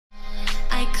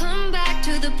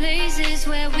places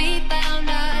where we found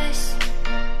us.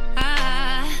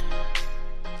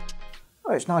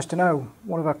 Well, it's nice to know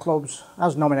one of our clubs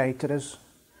has nominated us.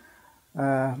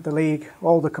 The league,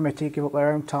 all the committee give up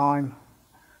their own time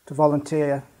to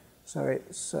volunteer, so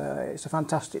it's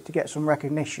fantastic to get some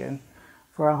recognition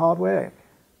for our hard work.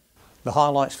 The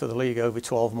highlights for the league over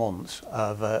 12 months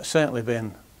have certainly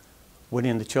been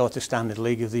winning the Charter Standard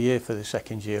League of the Year for the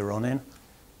second year running.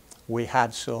 We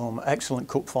had some excellent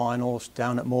cup finals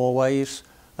down at Moorways.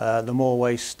 The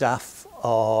Moorways staff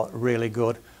are really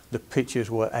good. The pitches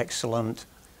were excellent.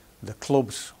 The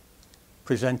clubs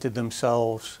presented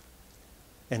themselves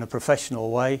in a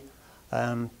professional way.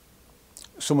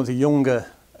 Some of the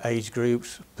younger age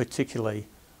groups, particularly,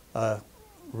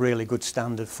 really good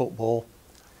standard football.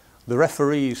 The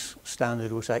referees'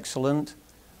 standard was excellent.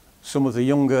 Some of the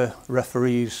younger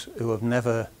referees who have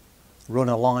never run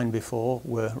a line before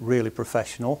were really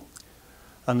professional,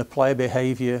 and the player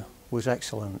behaviour was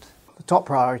excellent. The top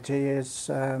priority is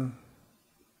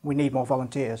we need more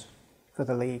volunteers for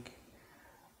the league,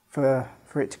 for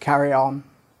it to carry on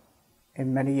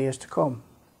in many years to come.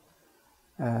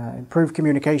 Improve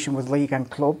communication with league and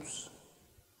clubs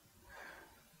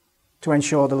to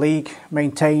ensure the league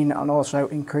maintain and also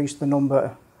increase the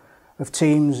number of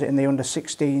teams in the under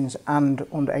 16s and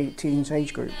under 18s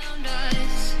age groups.